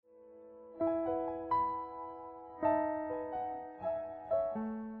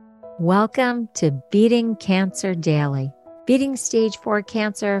Welcome to Beating Cancer Daily. Beating stage 4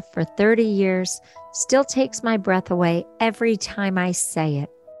 cancer for 30 years still takes my breath away every time I say it.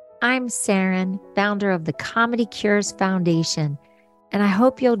 I'm Saren, founder of the Comedy Cures Foundation, and I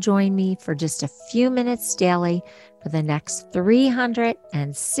hope you'll join me for just a few minutes daily for the next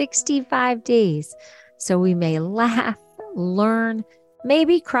 365 days so we may laugh, learn,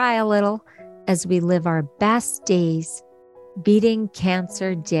 maybe cry a little as we live our best days beating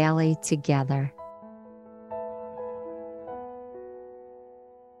cancer daily together.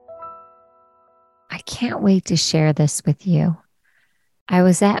 I can't wait to share this with you. I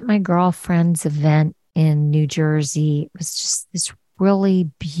was at my girlfriend's event in New Jersey. It was just this really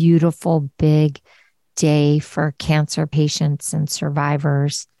beautiful, big day for cancer patients and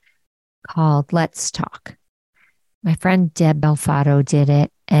survivors called Let's Talk. My friend Deb Belfato did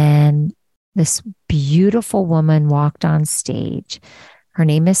it, and this beautiful woman walked on stage. Her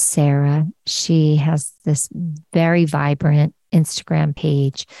name is Sarah. She has this very vibrant Instagram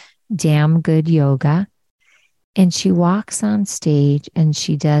page, Damn Good Yoga. And she walks on stage and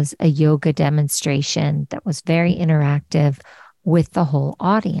she does a yoga demonstration that was very interactive with the whole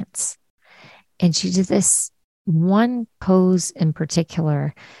audience. And she did this one pose in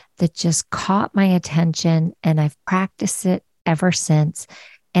particular that just caught my attention, and I've practiced it ever since.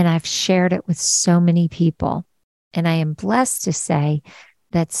 And I've shared it with so many people. And I am blessed to say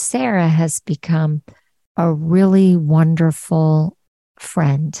that Sarah has become a really wonderful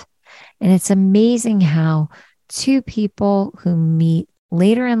friend. And it's amazing how two people who meet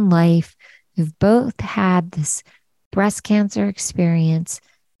later in life, who've both had this breast cancer experience,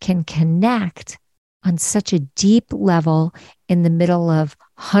 can connect on such a deep level in the middle of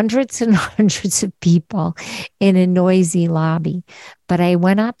hundreds and hundreds of people in a noisy lobby. But I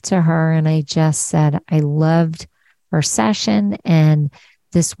went up to her and I just said, I loved her session, and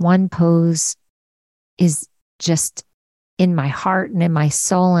this one pose is just in my heart and in my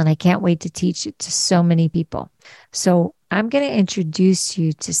soul, and I can't wait to teach it to so many people. So I'm going to introduce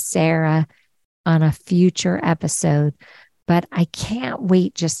you to Sarah on a future episode, but I can't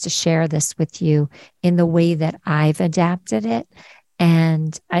wait just to share this with you in the way that I've adapted it.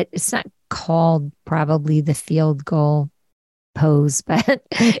 And it's not called probably the field goal pose, but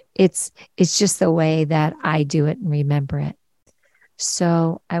it's just the way that I do it and remember it.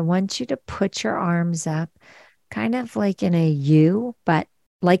 So I want you to put your arms up, kind of like in a U, but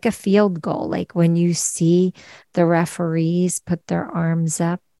like a field goal, like when you see the referees put their arms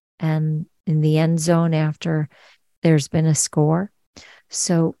up and in the end zone after there's been a score.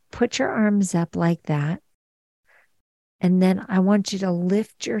 So put your arms up like that. And then I want you to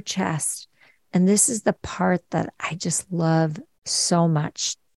lift your chest. And this is the part that I just love so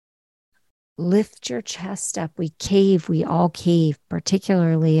much. Lift your chest up. We all cave,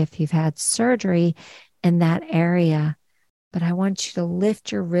 particularly if you've had surgery in that area. But I want you to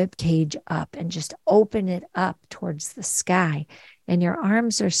lift your rib cage up and just open it up towards the sky. And your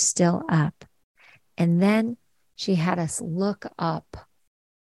arms are still up. And then she had us look up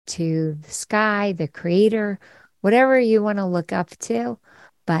to the sky, the creator, whatever you want to look up to.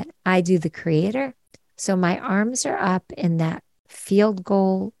 But I do the creator. So my arms are up in that field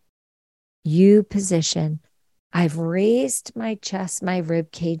goal U position. I've raised my chest, my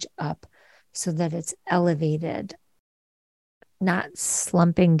rib cage up so that it's elevated, not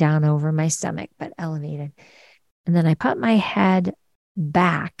slumping down over my stomach, but elevated. And then I put my head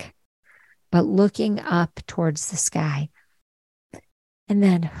back, but looking up towards the sky. And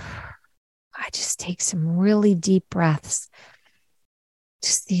then I just take some really deep breaths,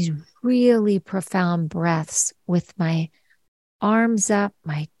 just these really profound breaths with my arms up,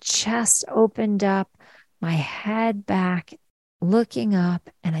 my chest opened up, my head back, looking up,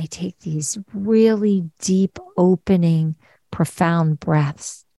 and I take these really deep, opening, profound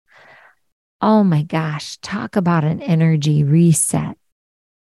breaths. Oh my gosh, talk about an energy reset.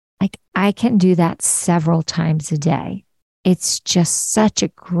 Like I can do that several times a day. It's just such a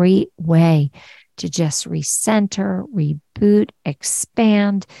great way to just recenter, reboot,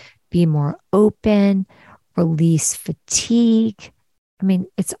 expand, be more open, release fatigue. I mean,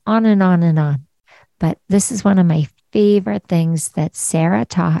 it's on and on and on. But this is one of my favorite things that Sarah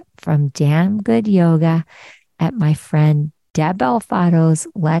taught from Damn Good Yoga at my friend Deb Belfato's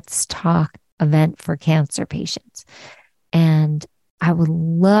Let's Talk event for cancer patients. And I would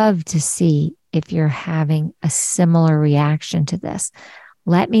love to see if you're having a similar reaction to this.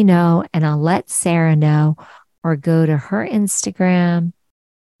 Let me know, and I'll let Sarah know, or go to her Instagram,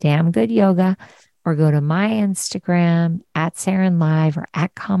 Damn Good Yoga, or go to my Instagram at Saren Live or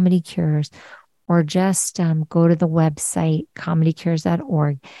at Comedy Cures, or just go to the website,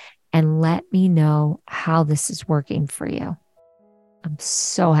 comedycures.org, and let me know how this is working for you. I'm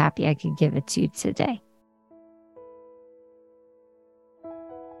so happy I could give it to you today.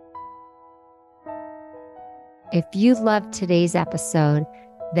 If you loved today's episode,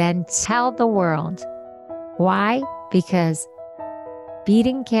 then tell the world. Why? Because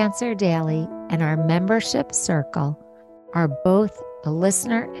Beating Cancer Daily and our membership circle are both a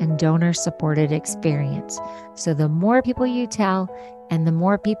listener and donor supported experience. So the more people you tell and the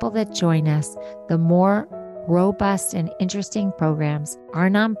more people that join us, the more robust and interesting programs our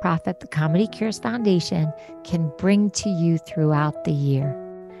nonprofit, the Comedy Cures Foundation, can bring to you throughout the year.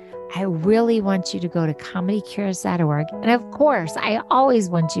 I really want you to go to comedycures.org. And of course, I always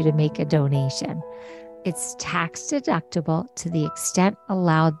want you to make a donation. It's tax deductible to the extent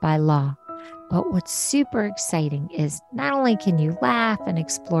allowed by law. But what's super exciting is not only can you laugh and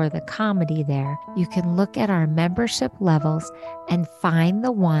explore the comedy there, you can look at our membership levels and find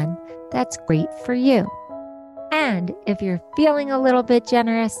the one that's great for you. And if you're feeling a little bit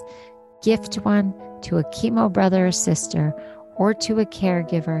generous, gift one to a chemo brother or sister or to a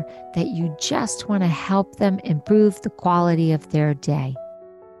caregiver that you just want to help them improve the quality of their day.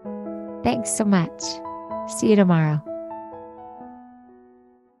 Thanks so much. See you tomorrow.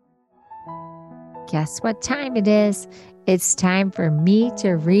 Guess what time it is? It's time for me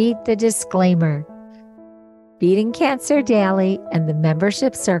to read the disclaimer. Beating Cancer Daily and the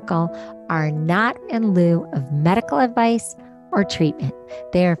membership circle are not in lieu of medical advice or treatment.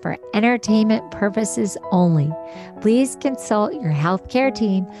 They are for entertainment purposes only. Please consult your healthcare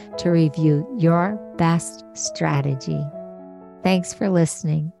team to review your best strategy. Thanks for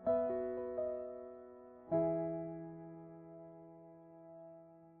listening.